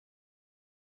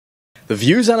The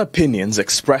views and opinions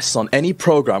expressed on any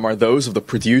program are those of the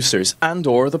producers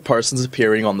and/or the persons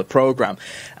appearing on the program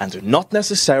and do not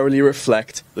necessarily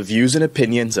reflect the views and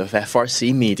opinions of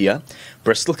FRC Media,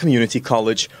 Bristol Community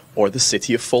College, or the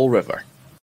City of Fall River.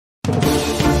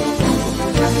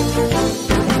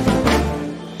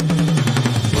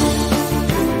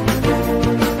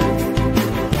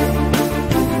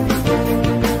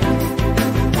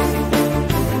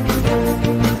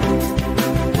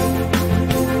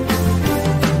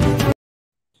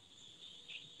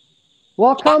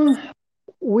 Welcome.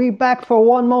 We back for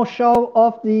one more show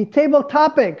of the Table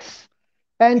Topics.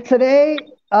 And today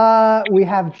we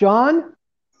have John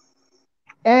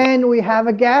and we have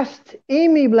a guest,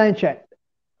 Amy Blanchette.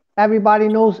 Everybody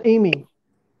knows Amy.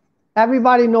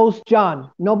 Everybody knows John.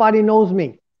 Nobody knows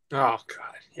me. Oh,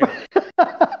 God. Yeah.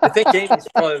 I think Amy's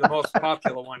probably the most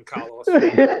popular one, Carlos.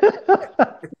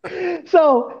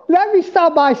 So let me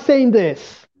start by saying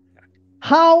this.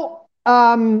 How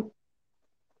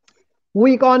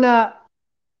we're gonna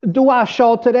do our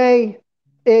show today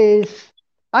is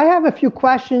I have a few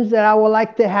questions that I would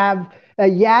like to have a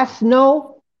yes,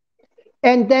 no,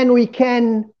 and then we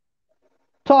can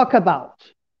talk about.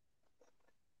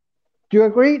 Do you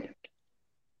agree,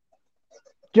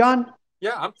 John?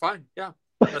 Yeah, I'm fine. Yeah,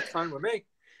 that's fine with me.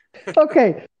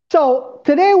 Okay, so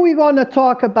today we're gonna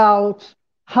talk about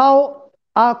how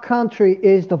our country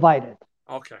is divided.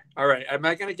 Okay, all right. Am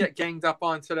I gonna get ganged up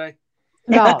on today?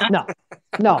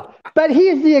 No. But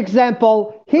here's the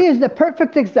example. Here's the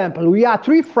perfect example. We are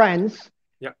three friends.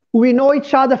 Yeah. We know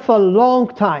each other for a long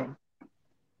time.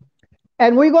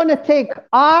 And we're going to take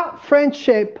our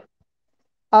friendship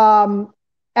as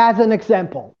an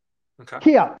example. Okay.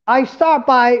 Here, I start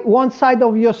by one side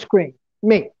of your screen,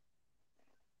 me.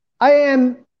 I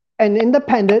am an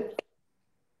independent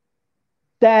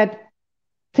that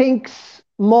thinks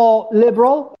more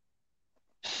liberal.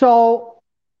 So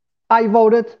I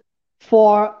voted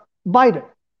for Biden.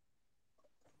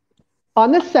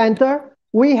 On the center,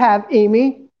 we have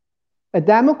Amy, a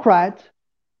Democrat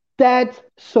that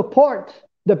supports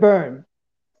the burn.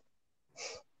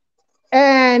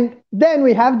 And then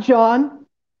we have John,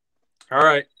 All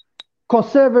right.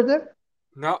 conservative,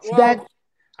 No, well,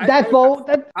 that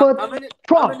put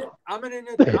Trump. I'm an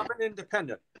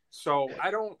independent, so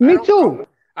I don't. Me I don't too. Go,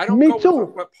 I don't Me go too. with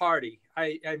what party.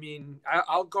 I mean,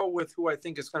 I'll go with who I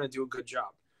think is going to do a good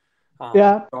job.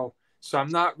 Yeah. So I'm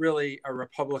not really a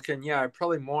Republican. Yeah, I'm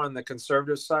probably more on the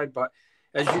conservative side. But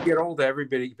as you get older,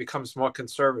 everybody becomes more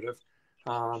conservative.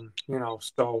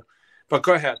 So. But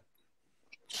go ahead.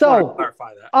 So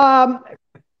clarify that.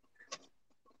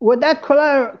 With that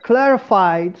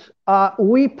clarified,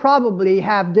 we probably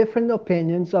have different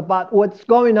opinions about what's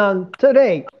going on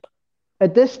today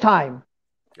at this time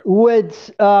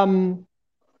with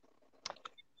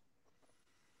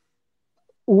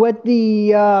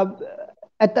the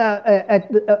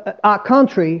our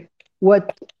country, with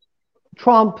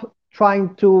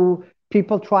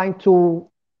people trying to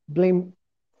blame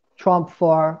Trump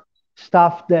for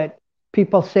stuff that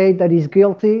people say that he's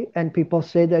guilty and people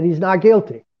say that he's not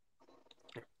guilty.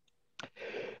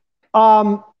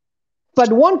 But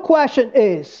one question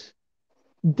is,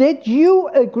 did you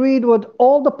agree with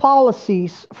all the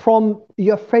policies from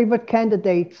your favorite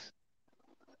candidates,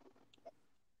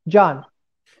 John?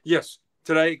 Yes.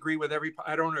 Did I agree with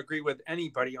I don't agree with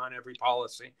anybody on every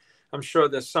policy. I'm sure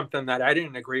there's something that I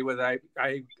didn't agree with. I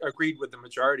agreed with the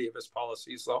majority of his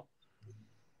policies, though.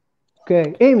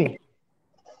 Okay. Amy?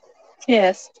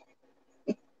 Yes.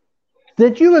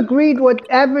 Did you agree with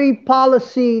every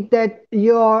policy that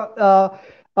your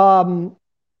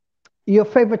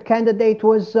favorite candidate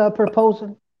was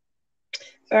proposing?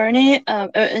 Bernie,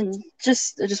 and I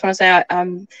just want to say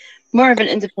I'm more of an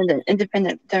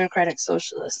independent democratic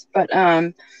socialist, but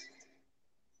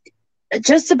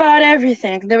just about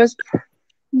everything. There was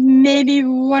maybe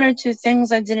one or two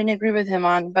things I didn't agree with him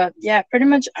on, but yeah, pretty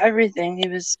much everything. He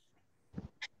was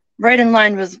right in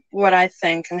line with what I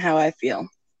think and how I feel.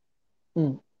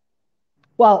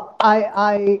 Well,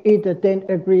 I either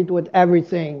didn't agree with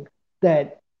everything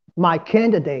that my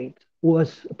candidate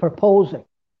was proposing.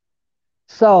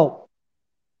 So,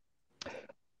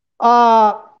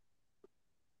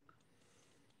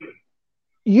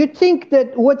 you think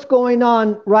that what's going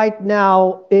on right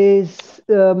now is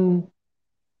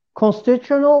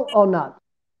constitutional or not?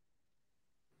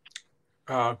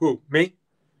 Who? Me?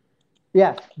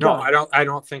 Yes. No, John. I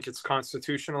don't think it's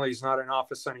constitutional. He's not in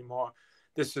office anymore.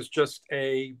 This is just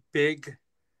a big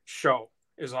show,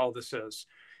 is all this is.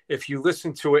 If you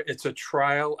listen to it, it's a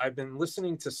trial. I've been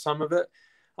listening to some of it.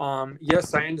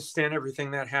 Yes, I understand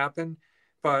everything that happened,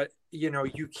 but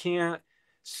you can't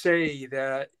say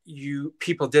that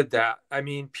people did that. I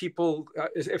mean, people,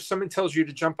 if someone tells you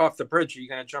to jump off the bridge, are you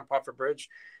going to jump off a bridge?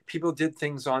 People did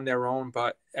things on their own,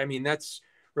 but I mean, that's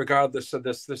regardless of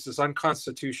this. This is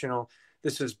unconstitutional.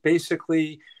 This is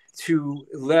basically to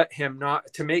let him not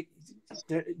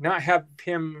have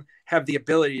him have the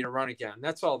ability to run again.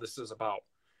 That's all this is about.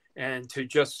 And to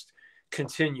just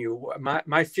continue.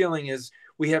 My feeling is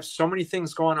we have so many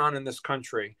things going on in this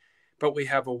country, but we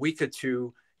have a week or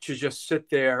two to just sit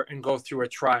there and go through a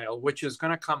trial, which is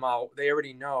going to come out. They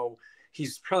already know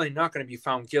he's probably not going to be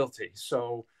found guilty.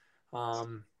 So,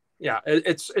 yeah,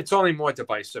 it's only more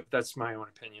divisive. That's my own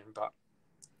opinion. But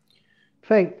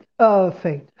Faith,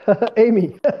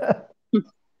 Amy.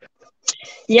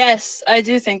 Yes, I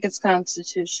do think it's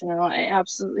constitutional. I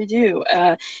absolutely do.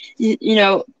 You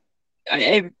know,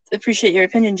 I appreciate your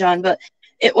opinion, John, but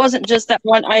it wasn't just that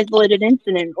one isolated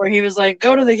incident where he was like,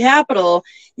 go to the Capitol.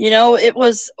 You know, it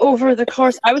was over the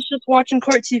course. I was just watching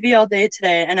court TV all day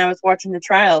today, and I was watching the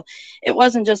trial. It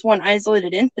wasn't just one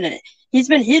isolated incident. He'd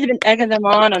been egging them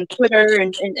on Twitter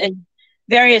and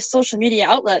various social media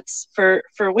outlets for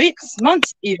weeks,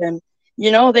 months even. You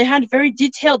know, they had very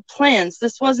detailed plans.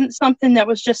 This wasn't something that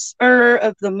was just spur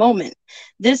of the moment.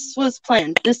 This was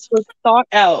planned. This was thought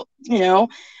out, you know.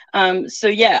 So,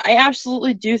 yeah, I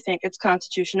absolutely do think it's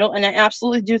constitutional, and I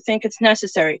absolutely do think it's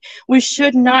necessary. We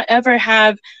should not ever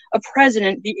have a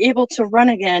president be able to run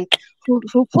again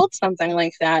who pulled something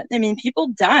like that. I mean, people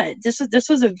died. This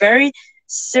was a very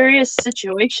serious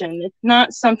situation. It's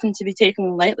not something to be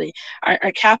taken lightly.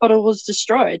 Our capital was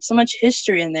destroyed. So much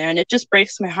history in there, and it just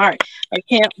breaks my heart. I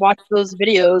can't watch those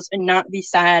videos and not be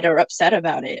sad or upset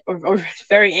about it or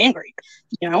very angry,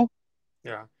 you know?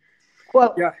 Yeah.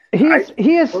 Well, yeah, let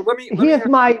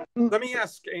me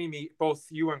ask Amy, both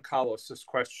you and Carlos, this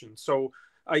question. So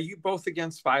are you both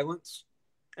against violence?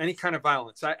 Any kind of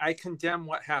violence? I condemn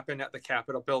what happened at the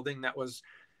Capitol building.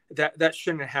 That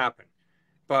shouldn't have happened.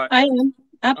 But I am,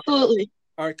 absolutely.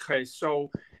 Okay,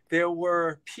 so there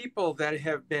were people that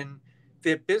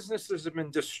their businesses have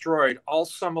been destroyed all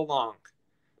summer long.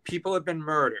 People have been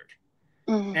murdered.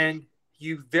 Mm-hmm. And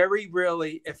you very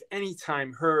rarely, if any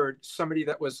time, heard somebody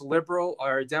that was liberal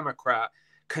or a Democrat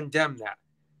condemn that.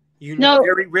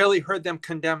 Very rarely heard them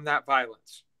condemn that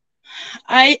violence.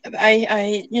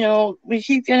 You know, we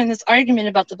keep getting this argument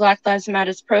about the Black Lives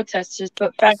Matter protesters,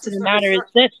 but fact of the matter is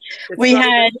this: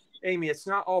 Amy, it's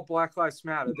not all Black Lives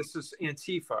Matter. This is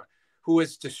Antifa, who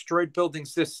has destroyed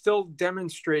buildings. They're still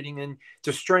demonstrating and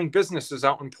destroying businesses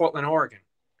out in Portland, Oregon.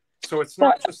 So it's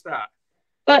not just that.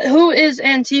 But who is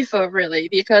Antifa, really?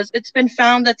 Because it's been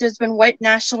found that there's been white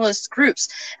nationalist groups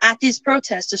at these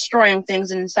protests destroying things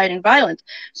and inciting violence.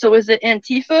 So is it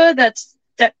Antifa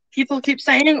that people keep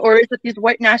saying, or is it these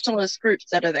white nationalist groups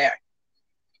that are there?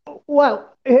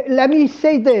 Well, let me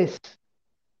say this.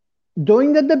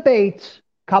 During the debates,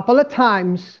 a couple of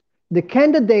times, the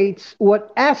candidates would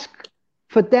ask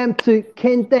for them to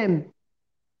condemn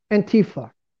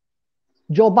Antifa.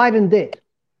 Joe Biden did,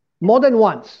 more than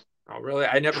once. Oh, really?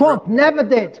 Trump never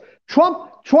did.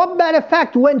 Trump, matter of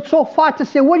fact, went so far to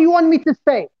say, what do you want me to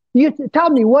say? You tell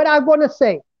me what I'm going to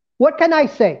say. What can I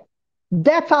say?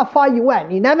 That's how far you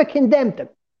went. He never condemned him.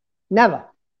 Never.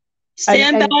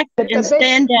 Stand back and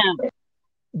stand down.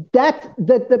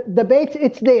 The debate,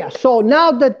 it's there. So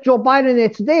now that Joe Biden,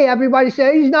 it's there, everybody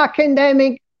says he's not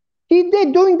condemning. He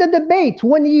did during the debate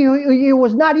when he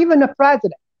was not even a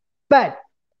president. But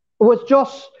it was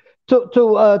just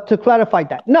to clarify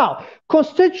that. Now,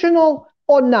 constitutional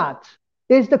or not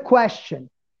is the question.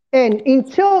 And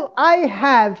until I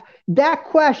have that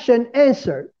question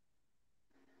answered,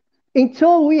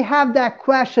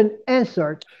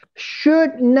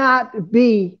 should not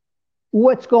be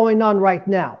what's going on right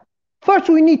now. First,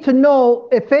 we need to know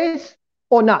if it is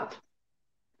or not.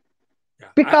 Yeah,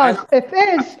 because if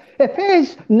it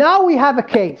is, now we have a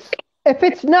case. If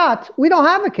it's not, we don't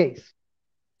have a case.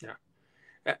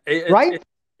 Right?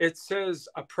 It says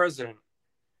a president.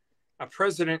 A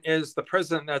president is the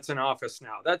president that's in office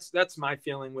now. That's my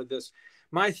feeling with this.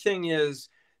 My thing is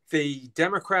the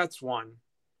Democrats won.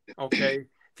 Okay.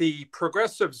 The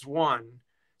progressives won.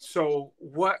 So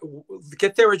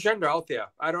get their agenda out there.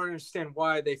 I don't understand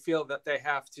why they feel that they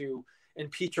have to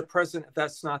impeach a president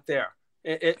that's not there.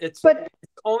 It's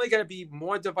only going to be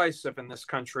more divisive in this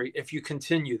country if you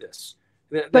continue this.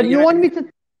 But you want me to...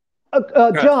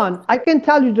 John, I can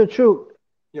tell you the truth.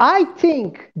 Yeah. I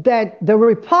think that the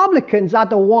Republicans are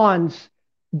the ones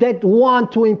that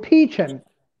want to impeach him.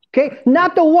 Okay,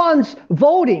 not the ones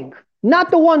voting.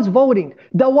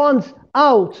 The ones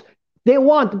out. They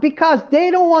want, because they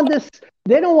don't want this.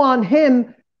 They don't want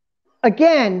him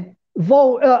again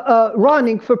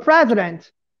running for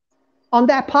president on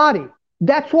that party.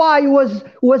 That's why it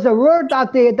was a word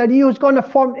out there that he was going to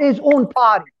form his own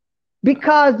party,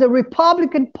 because the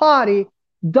Republican Party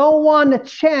don't want a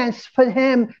chance for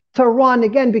him to run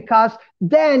again, because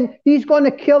then he's going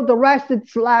to kill the rest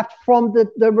that's left from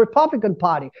the Republican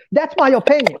Party. That's my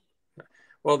opinion.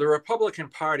 Well, the Republican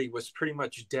Party was pretty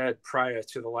much dead prior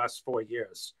to the last 4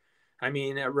 years. I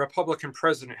mean, a Republican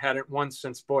president hadn't won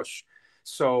since Bush.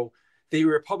 So the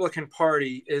Republican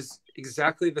Party is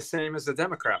exactly the same as the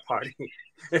Democrat Party.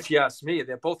 If you ask me,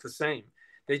 they're both the same.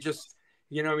 They just,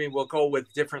 you know what I mean, we'll go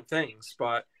with different things.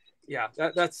 But yeah,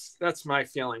 that's my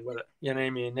feeling with it. You know what I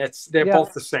mean? They're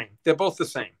both the same. They're both the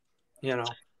same, you know.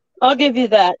 I'll give you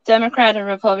that. Democrat and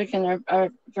Republican are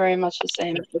very much the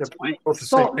same at this point. Both the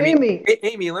So, same. Amy,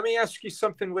 Amy, let me ask you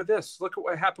something with this. Look at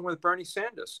what happened with Bernie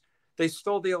Sanders. They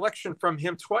stole the election from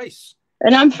him twice.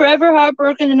 And I'm forever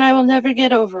heartbroken, and I will never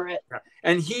get over it.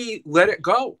 And he let it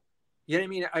go. You know what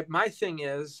I mean? My thing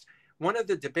is, one of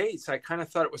the debates, I kind of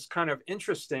thought it was kind of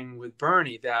interesting with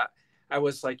Bernie, that I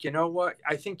was like, you know what?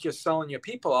 I think you're selling your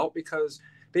people out, because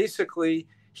basically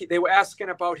they were asking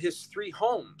about his 3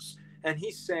 homes. And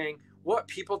he's saying, what,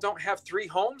 people don't have 3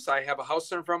 homes? I have a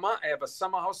house in Vermont, I have a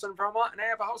summer house in Vermont, and I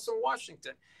have a house in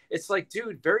Washington. It's like,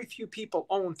 dude, very few people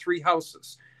own 3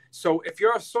 houses. So if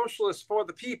you're a socialist for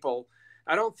the people,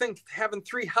 I don't think having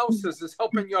 3 houses is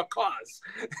helping your cause.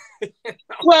 You know?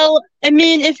 Well, I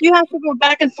mean, if you have to go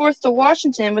back and forth to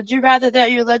Washington, would you rather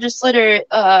that your legislator,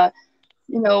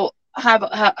 have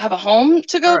a home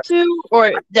to go to,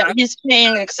 or that he's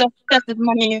paying excessive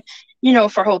money,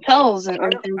 for hotels and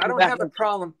things I don't have a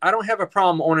problem. I don't have a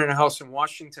problem owning a house in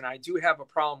Washington. I do have a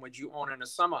problem with you owning a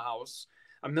summer house,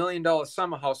 $1 million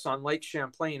summer house on Lake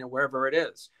Champlain or wherever it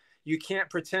is. You can't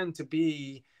pretend to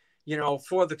be,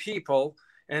 for the people,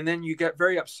 and then you get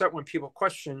very upset when people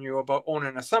question you about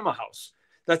owning a summer house.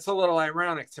 That's a little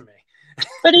ironic to me.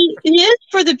 But he is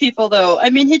for the people, though.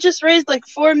 I mean, he just raised like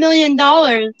 $4 million,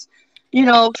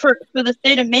 for the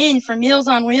state of Maine for Meals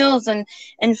on Wheels and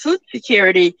food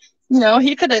security.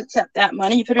 He could have kept that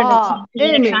money. He put it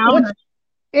in an account.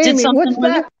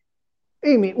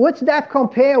 Amy, what's that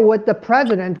compare with the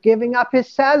president giving up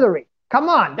his salary? Come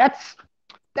on, that's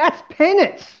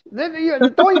peanuts.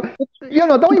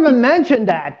 Don't even mention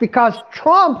that, because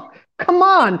Trump, come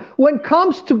on, when it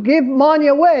comes to give money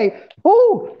away,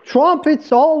 Trump,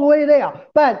 it's all the way there.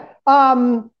 But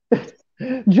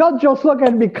just look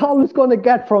at me. Colin's going to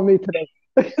get from me today.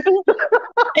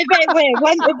 Wait.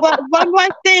 One more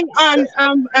thing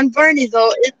on Bernie,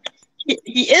 though.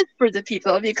 He is for the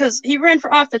people, because he ran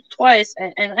for office twice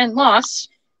and lost.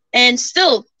 And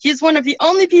still, he's one of the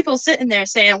only people sitting there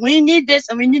saying, we need this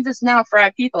and we need this now for our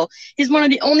people. He's one of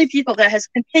the only people that has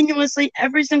continuously,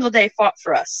 every single day, fought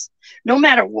for us, no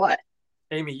matter what.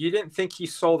 Amy, you didn't think he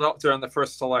sold out during the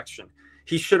first election.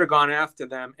 He should have gone after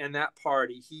them and that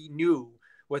party. He knew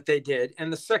what they did.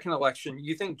 And the second election,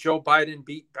 you think Joe Biden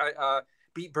beat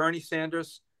Bernie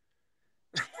Sanders?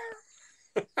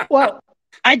 Well,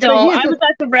 I don't. I was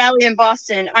at the rally in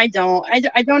Boston. I don't.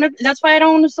 That's why I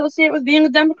don't associate with being a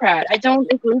Democrat. I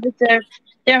don't agree with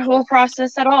their whole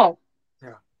process at all.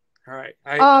 Yeah. All right.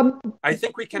 I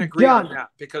think we can agree on that,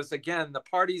 because again, the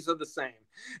parties are the same.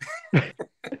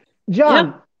 John.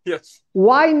 Yeah. Yes.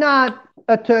 Why not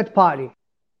a third party?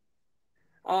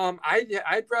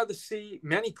 I'd rather see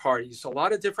many parties. A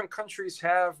lot of different countries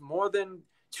have more than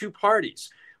 2 parties.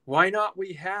 Why not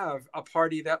we have a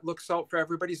party that looks out for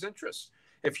everybody's interests?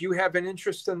 If you have an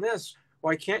interest in this,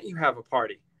 why can't you have a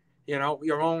party?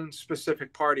 Your own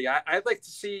specific party. I'd like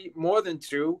to see more than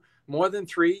 2, more than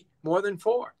 3, more than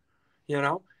 4.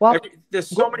 Well, there's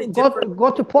so many different.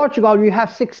 Go to Portugal. You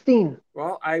have 16.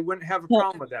 Well, I wouldn't have a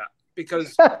problem with that,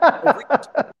 because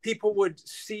people would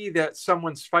see that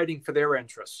someone's fighting for their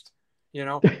interest,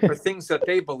 for things that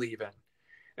they believe in.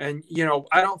 And,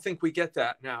 I don't think we get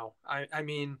that now. I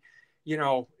mean,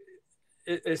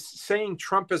 it's saying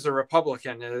Trump is a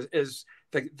Republican is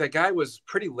the guy was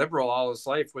pretty liberal all his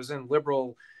life, was in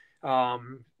liberal,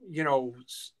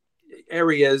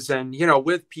 areas and,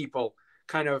 with people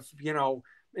kind of,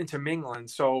 intermingling.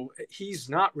 So he's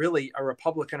not really a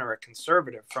Republican or a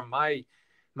conservative from my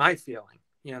feeling,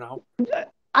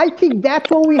 I think that's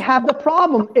when we have the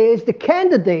problem, is the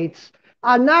candidates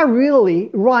are not really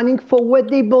running for what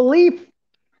they believe.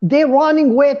 They're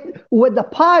running with the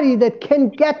party that can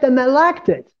get them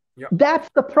elected. Yep. That's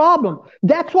the problem.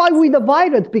 That's why we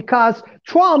divided, because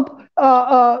Trump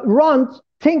runs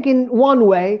thinking one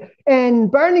way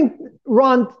and Burning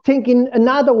Run thinking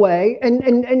another way, and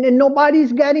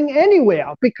nobody's getting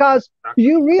anywhere because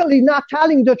you're really not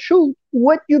telling the truth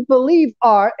what you believe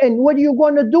are and what you're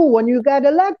going to do when you get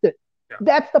elected. Yeah.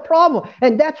 That's the problem,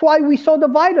 and that's why we so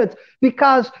divided.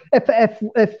 Because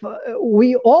if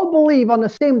we all believe on the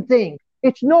same thing,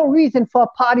 it's no reason for a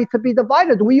party to be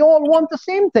divided. We all want the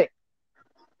same thing.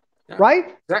 Yeah.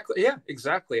 Right? Exactly. Yeah,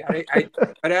 exactly.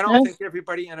 But I don't think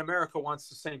everybody in America wants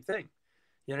the same thing.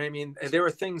 You know what I mean? There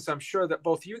are things I'm sure that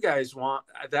both you guys want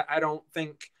that I don't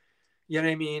think, you know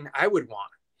what I mean, I would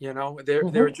want. You know, there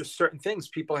are just certain things.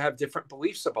 People have different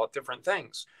beliefs about different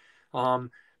things.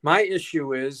 My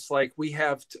issue is, like, we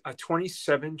have a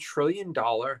 $27 trillion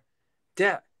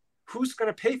debt. Who's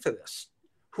going to pay for this?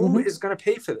 Who is going to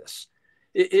pay for this?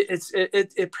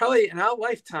 It probably in our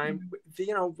lifetime,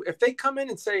 you know, if they come in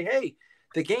and say, hey,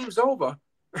 the game's over,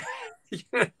 you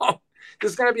know,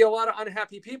 there's going to be a lot of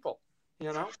unhappy people,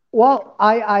 you know? Well,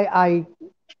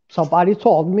 somebody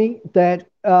told me that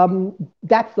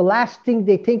that's the last thing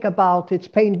they think about. It's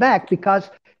paying back,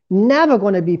 because never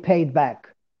going to be paid back.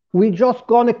 We're just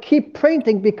going to keep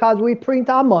printing because we print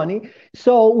our money.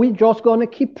 So we're just going to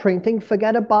keep printing.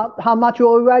 Forget about how much we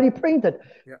already printed.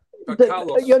 Yeah. But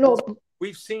Carlos, you know,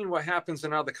 we've seen what happens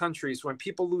in other countries when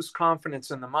people lose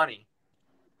confidence in the money.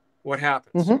 What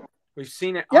happens? We've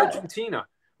seen it in Argentina.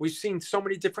 We've seen so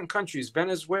many different countries,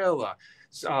 Venezuela,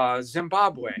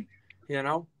 Zimbabwe, you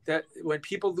know, that when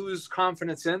people lose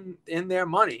confidence in their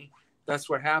money, that's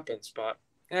what happens. But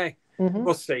hey,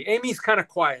 we'll see. Amy's kind of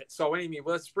quiet. So Amy,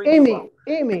 let's bring you up.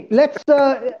 Amy, let's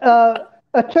a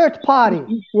third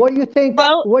party. What do you think?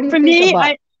 Well, what do you for think me,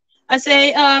 about? I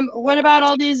say, what about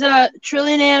all these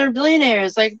trillionaire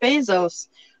billionaires like Bezos?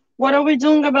 What are we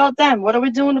doing about them? What are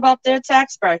we doing about their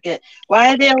tax bracket?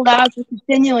 Why are they allowed to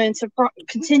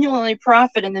continually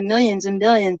profit in the millions and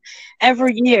billions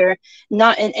every year,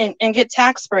 not and get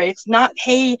tax breaks, not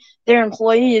pay their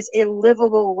employees a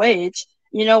livable wage?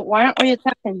 You know, why aren't we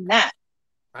attacking that?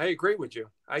 I agree with you.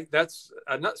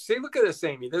 See, look at this,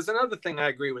 Amy. There's another thing I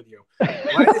agree with you.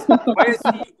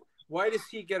 Why does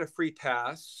he get a free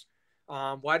pass?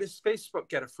 Why does Facebook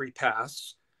get a free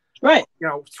pass? Right. You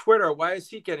know, Twitter, why is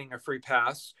he getting a free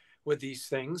pass with these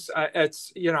things?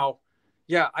 It's, you know,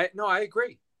 yeah, I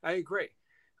agree. And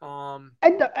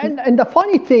the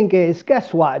funny thing is,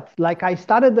 guess what? Like I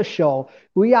started the show,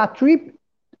 we are three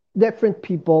different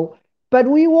people, but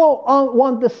we all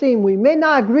want the same. We may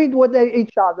not agree with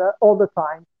each other all the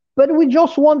time, but we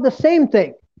just want the same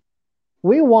thing.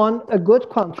 We want a good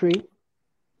country,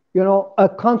 you know, a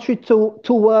country to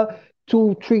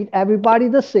treat everybody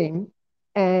the same,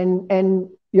 and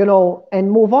you know,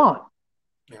 and move on.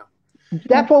 Yeah,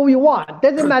 that's what we want.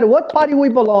 Doesn't matter what party we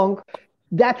belong.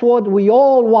 That's what we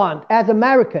all want as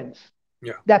Americans.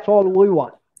 Yeah, that's all we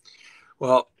want.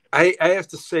 Well, I have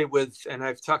to say, and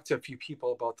I've talked to a few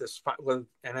people about this,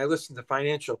 and I listen to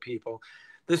financial people.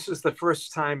 This is the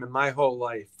first time in my whole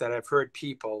life that I've heard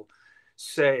people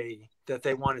say that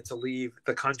they wanted to leave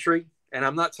the country. And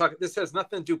I'm not talking, this has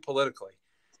nothing to do politically.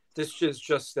 This is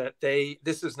just that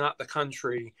this is not the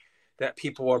country that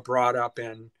people are brought up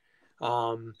in.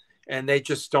 And they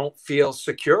just don't feel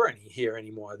secure here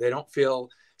anymore. They don't feel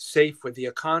safe with the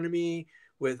economy,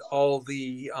 with all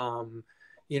the,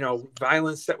 you know,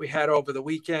 violence that we had over the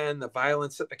weekend, the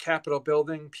violence at the Capitol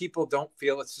building. People don't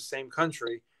feel it's the same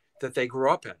country that they grew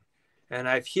up in. And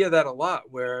I hear that a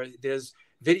lot, where there's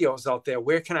videos out there.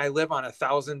 Where can I live on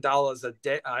 $1,000 a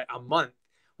day, a month?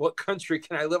 What country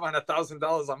can I live on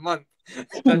 $1,000 a month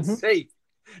that's safe?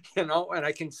 You know, and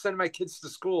I can send my kids to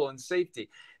school in safety.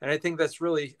 And I think that's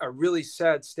really a really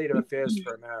sad state of affairs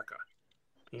for America.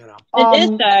 You know,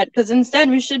 it is sad, because instead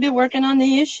we should be working on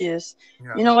the issues.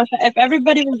 Yeah. You know, if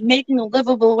everybody was making a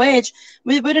livable wage,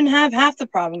 we wouldn't have half the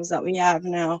problems that we have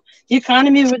now. The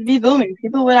economy would be booming.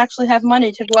 People would actually have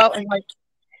money to go out and like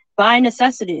buy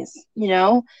necessities. You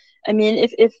know, I mean,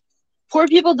 if poor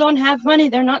people don't have money,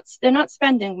 they're not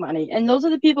spending money, and those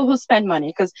are the people who spend money,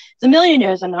 because the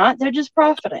millionaires are not. They're just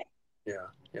profiting.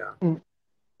 Yeah.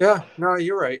 Yeah, no,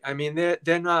 you're right. I mean, they're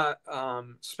not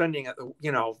spending at the,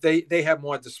 you know, they have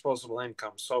more disposable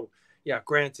income. So yeah,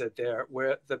 granted,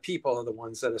 where the people are the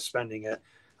ones that are spending it.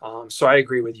 So I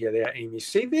agree with you there, Amy.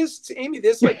 See,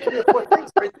 there's like 3 or 4 things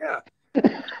right there.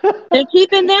 They're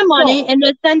keeping their money and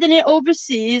they're sending it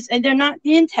overseas, and they're not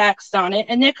being taxed on it,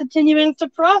 and they're continuing to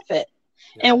profit.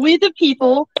 Yeah. And we, the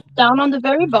people down on the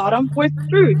very bottom, we're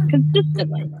screwed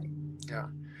consistently. Yeah.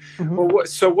 Well,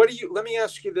 let me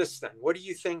ask you this then. What do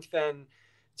you think then?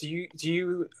 Do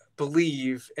you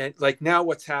believe, and like now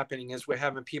what's happening is we're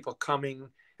having people coming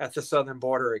at the southern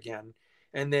border again,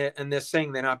 and they're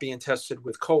saying they're not being tested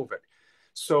with COVID.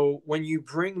 So when you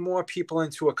bring more people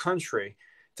into a country,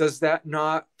 does that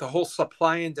not, the whole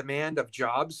supply and demand of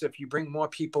jobs, if you bring more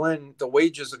people in, the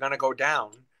wages are going to go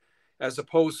down, as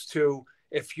opposed to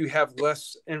if you have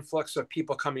less influx of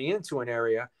people coming into an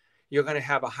area, you're going to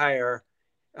have a higher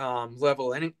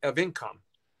level of income.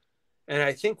 And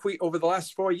I think over the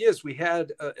last 4 years, we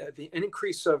had an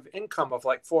increase of income of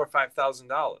like $4,000 or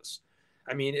 $5,000.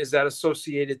 I mean, is that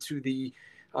associated to the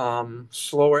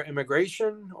slower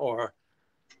immigration, or?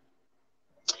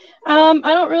 I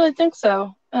don't really think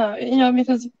so.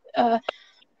 Because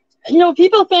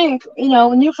people think,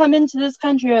 when you come into this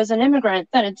country as an immigrant,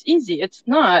 that it's easy. It's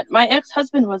not. My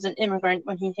ex-husband was an immigrant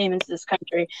when he came into this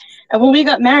country, and when we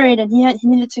got married, and he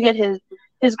needed to get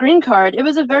his green card, it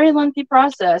was a very lengthy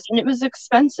process, and it was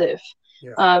expensive.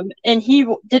 Yeah. And he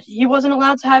wasn't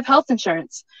allowed to have health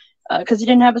insurance because he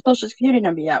didn't have a social security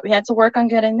number yet. We had to work on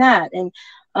getting that, and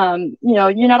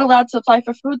you're not allowed to apply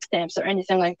for food stamps or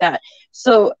anything like that.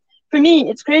 So for me,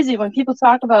 it's crazy when people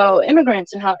talk about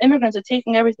immigrants and how immigrants are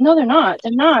taking everything. No, they're not.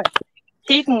 They're not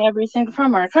taking everything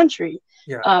from our country.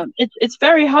 Yeah. It's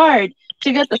very hard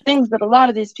to get the things that a lot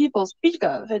of these people speak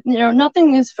of.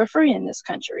 Nothing is for free in this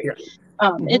country. Yeah.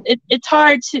 It's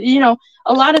hard to,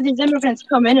 a lot of these immigrants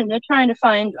come in and they're trying to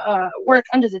find work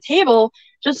under the table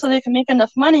just so they can make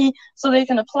enough money so they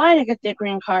can apply to get their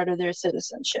green card or their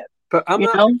citizenship. But I'm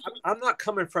not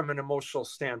coming from an emotional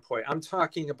standpoint. I'm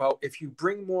talking about if you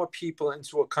bring more people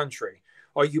into a country,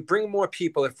 or you bring more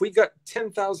people. If we got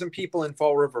 10,000 people in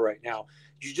Fall River right now,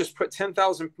 you just put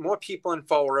 10,000 more people in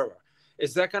Fall River.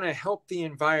 Is that going to help the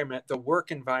environment, the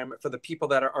work environment for the people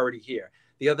that are already here,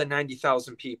 the other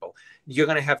 90,000 people? You're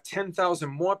going to have 10,000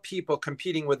 more people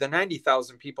competing with the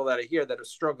 90,000 people that are here that are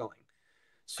struggling.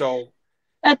 So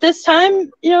at this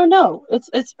time, no,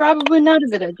 it's probably not a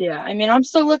good idea. I mean, I'm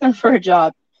still looking for a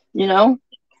job,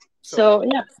 So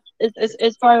yeah,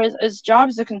 as far as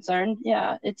jobs are concerned,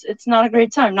 yeah, it's not a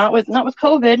great time. Not with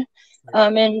COVID,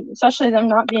 and especially them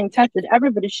not being tested.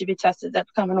 Everybody should be tested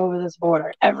that's coming over this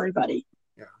border. Everybody.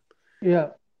 Yeah.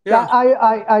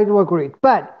 I do agree.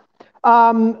 But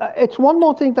it's one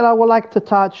more thing that I would like to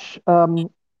touch on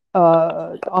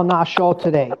our show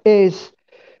today is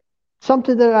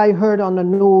something that I heard on the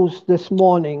news this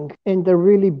morning, and that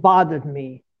really bothered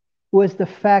me, was the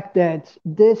fact that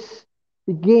the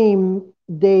game,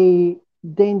 they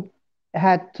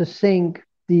had to sing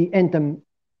the anthem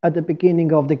at the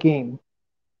beginning of the game.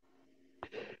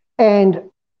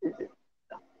 And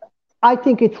I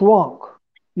think it's wrong.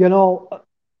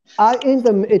 Our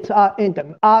anthem, it's our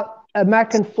anthem. Our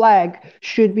American flag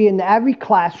should be in every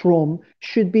classroom,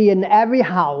 should be in every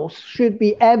house, should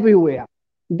be everywhere.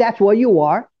 That's what you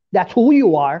are. That's who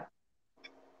you are.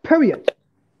 Period.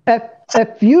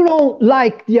 If you don't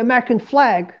like the American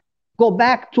flag, go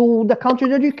back to the country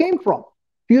that you came from.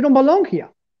 You don't belong here.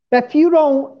 If you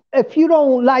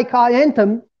don't like our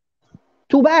anthem,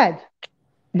 too bad.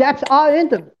 That's our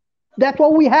anthem. That's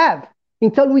what we have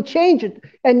until we change it,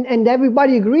 and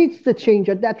everybody agrees to change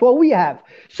it. That's what we have.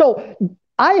 So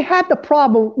I had the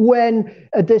problem when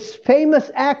this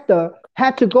famous actor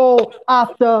had to go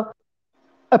after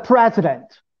a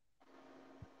president.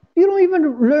 You don't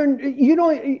even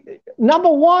learn,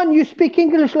 number one, you speak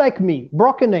English like me,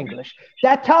 broken English.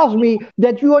 That tells me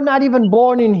that you are not even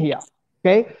born in here,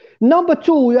 okay? Number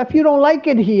two, if you don't like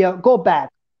it here, go back.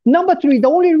 Number three, the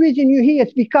only reason you're here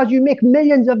is because you make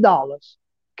millions of dollars,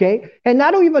 okay? And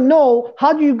I don't even know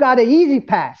how you got an easy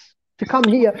pass to come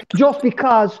here just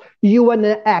because you are an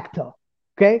actor,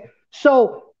 okay?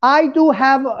 So I do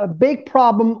have a big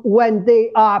problem when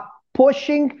they are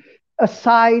pushing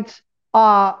aside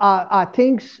our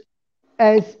things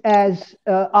as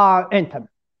our anthem.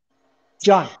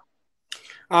 John.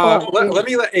 Let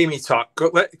me let Amy talk.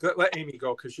 Let Amy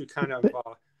go, because you kind of...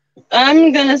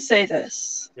 I'm going to say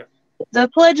this. Yeah. The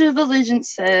Pledge of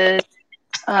Allegiance says,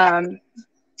 one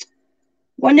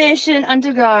nation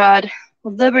under God,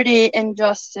 with liberty and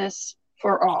justice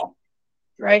for all.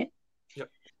 Right? Yep.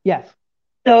 Yes.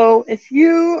 So if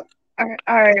you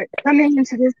are coming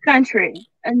into this country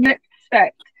and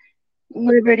expect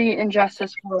liberty and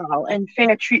justice for all and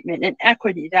fair treatment and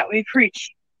equity that we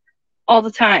preach all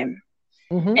the time,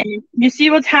 and you see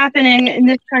what's happening in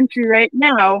this country right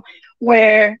now,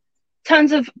 where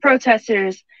tons of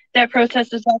protesters that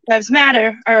protested Black Lives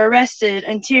Matter are arrested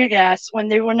and tear gas when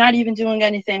they were not even doing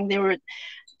anything.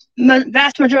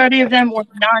 Vast majority of them were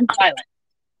nonviolent.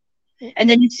 And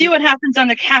then you see what happens on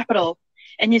the Capitol,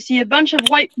 and you see a bunch of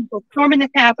white people storming the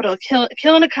Capitol,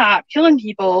 killing a cop, killing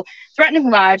people, threatening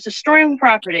lives, destroying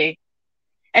property,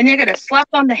 and they get a slap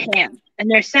on the hand, and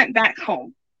they're sent back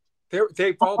home.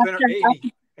 They've all been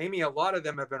Amy. A lot of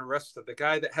them have been arrested. The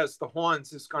guy that has the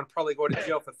horns is going to probably go to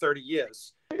jail for 30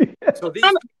 years. So these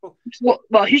people.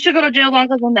 Well, he should go to jail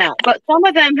longer than that. But some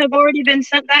of them have already been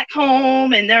sent back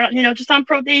home, and they're just on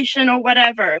probation or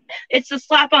whatever. It's a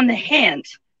slap on the hand.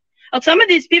 Well, some of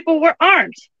these people were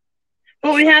armed,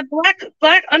 but we have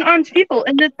black unarmed people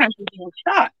in this country being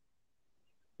shot.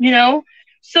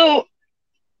 So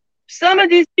some of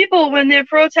these people, when they're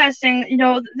protesting,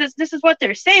 this is what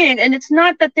they're saying, and it's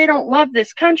not that they don't love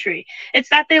this country. It's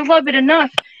that they love it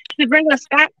enough to bring us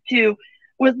back to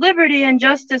with liberty and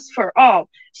justice for all.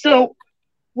 So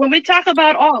when we talk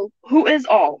about all, who is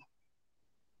all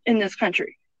in this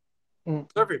country?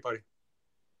 Everybody.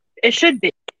 It should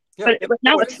be. Yeah, but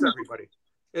now it is everybody.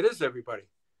 It is everybody.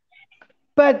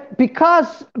 But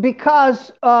because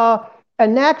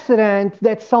an accident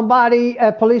that somebody,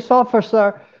 a police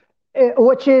officer,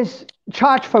 which is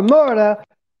charged for murder,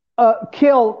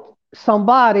 killed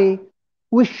somebody,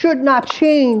 we should not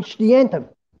change the anthem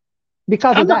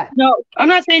because of that. No, I'm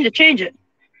not saying to change it.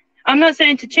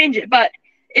 But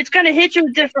it's going to hit you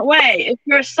a different way. If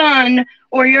your son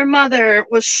or your mother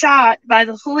was shot by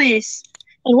the police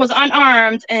and was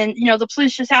unarmed, and the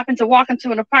police just happened to walk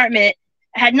into an apartment,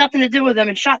 had nothing to do with them,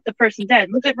 and shot the person dead.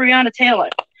 Look at Breonna Taylor.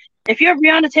 If you're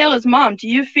Breonna Taylor's mom, do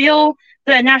you feel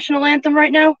the national anthem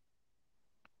right now?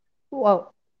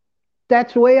 Well,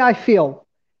 that's the way I feel.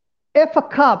 If a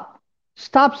cop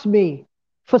stops me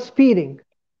for speeding,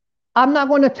 I'm not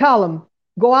going to tell him,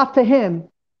 go after him.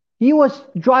 He was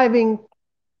driving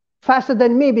faster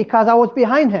than me because I was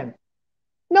behind him.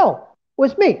 No, it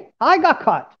was me. I got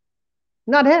caught,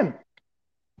 not him.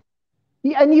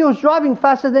 And he was driving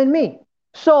faster than me.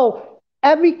 So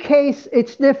every case,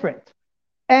 it's different.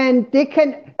 And they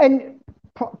can, and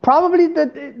probably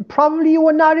you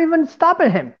were not even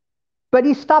stopping him, but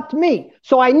he stopped me.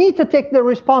 So I need to take the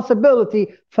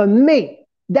responsibility for me.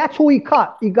 That's who he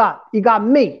caught. He got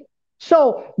me.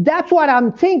 So that's what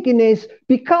I'm thinking is,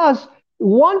 because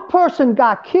one person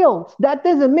got killed, that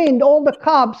doesn't mean all the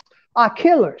cops are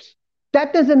killers.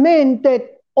 That doesn't mean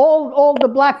that all the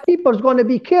black people is going to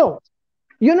be killed.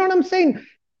 You know what I'm saying?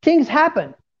 Things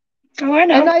happen. Oh, I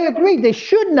know. And I agree, they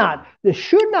should not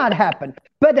happen.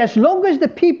 But as long as the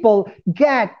people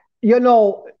get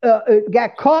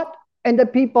caught, and the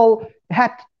people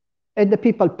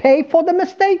pay for the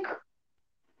mistake,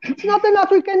 it's nothing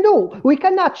else we can do. We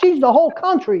cannot change the whole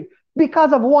country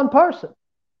because of one person.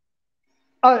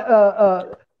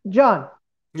 John,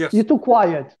 yes. You're too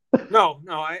quiet. No.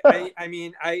 I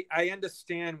mean, I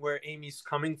understand where Amy's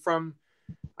coming from.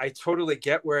 I totally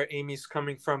get where Amy's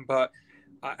coming from, but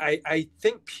I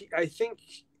think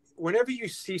whenever you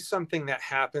see something that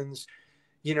happens,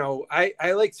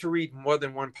 I like to read more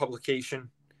than one publication,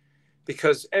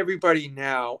 because everybody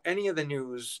now, any of the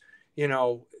news,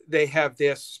 they have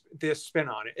this spin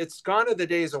on it. It's gone are the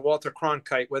days of Walter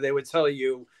Cronkite where they would tell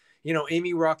you,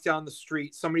 Amy walked down the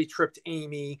street, somebody tripped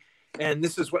Amy, and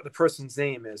this is what the person's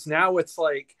name is. Now it's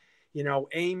like,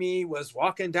 Amy was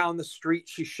walking down the street.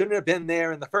 She shouldn't have been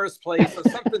there in the first place, or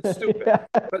something stupid. Yeah.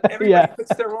 But everybody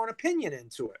puts their own opinion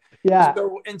into it. Yeah.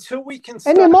 So until we can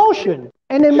an emotion,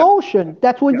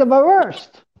 that's with the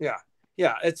worst. Yeah.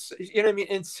 Yeah. It's, what I mean?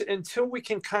 It's until we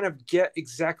can kind of get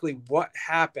exactly what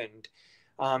happened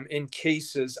in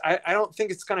cases, I don't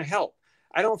think it's going to help.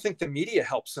 I don't think the media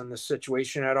helps in this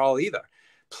situation at all either.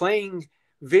 Playing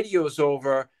videos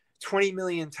over 20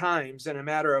 million times in a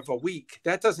matter of a week,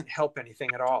 that doesn't help anything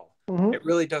at all. Mm-hmm. It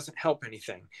really doesn't help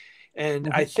anything. And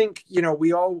I think,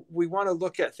 we want to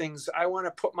look at things. I want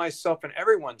to put myself in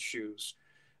everyone's shoes.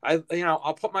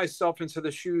 I'll put myself into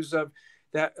the shoes of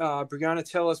that Breonna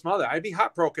Taylor's mother. I'd be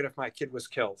heartbroken if my kid was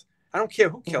killed. I don't care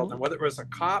who killed him, whether it was a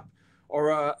cop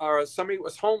or somebody who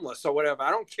was homeless or whatever. I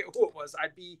don't care who it was.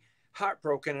 I'd be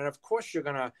heartbroken. And of course you're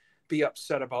going to be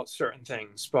upset about certain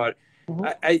things, but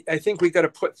I think we got to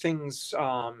put things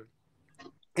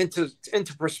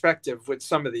into perspective with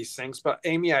some of these things. But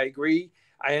Amy, I agree.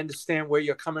 I understand where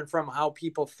you're coming from, how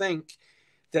people think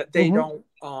that they don't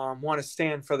want to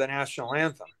stand for the national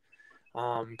anthem.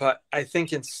 But I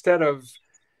think instead of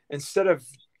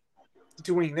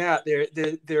doing that,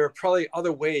 there are probably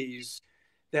other ways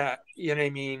that,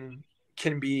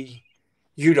 can be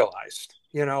utilized,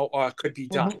 or could be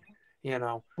done.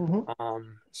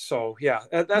 So yeah,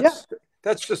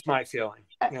 that's just my feeling.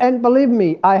 Yeah. And believe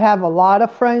me, I have a lot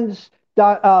of friends,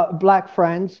 black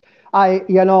friends. I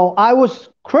was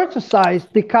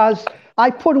criticized because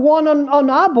I put one on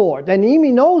our board, and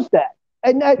Amy knows that.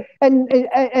 And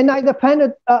I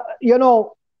depended,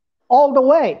 all the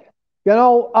way.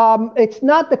 It's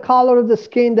not the color of the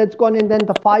skin that's going to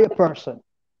identify a person.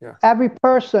 Yeah. Every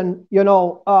person, you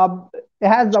know,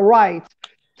 has the right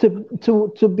to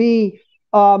be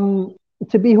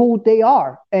who they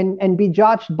are and be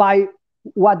judged by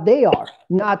what they are,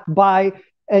 not by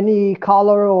any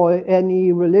color or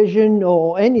any religion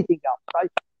or anything else, right?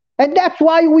 And that's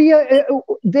why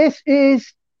this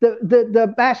is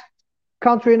the best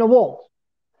country in the world.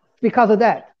 Because of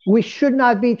that, we should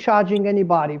not be charging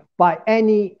anybody by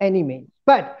any means.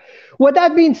 But with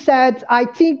that being said, I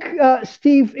think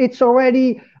Steve, it's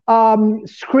already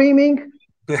screaming.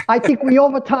 I think we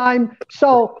over time.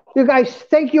 So you guys,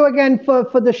 thank you again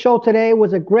for the show today. It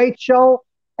was a great show,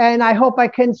 and I hope I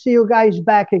can see you guys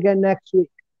back again next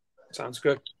week. Sounds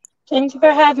good. Thank you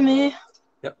for having me.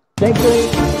 Yep. Thank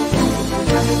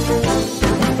you.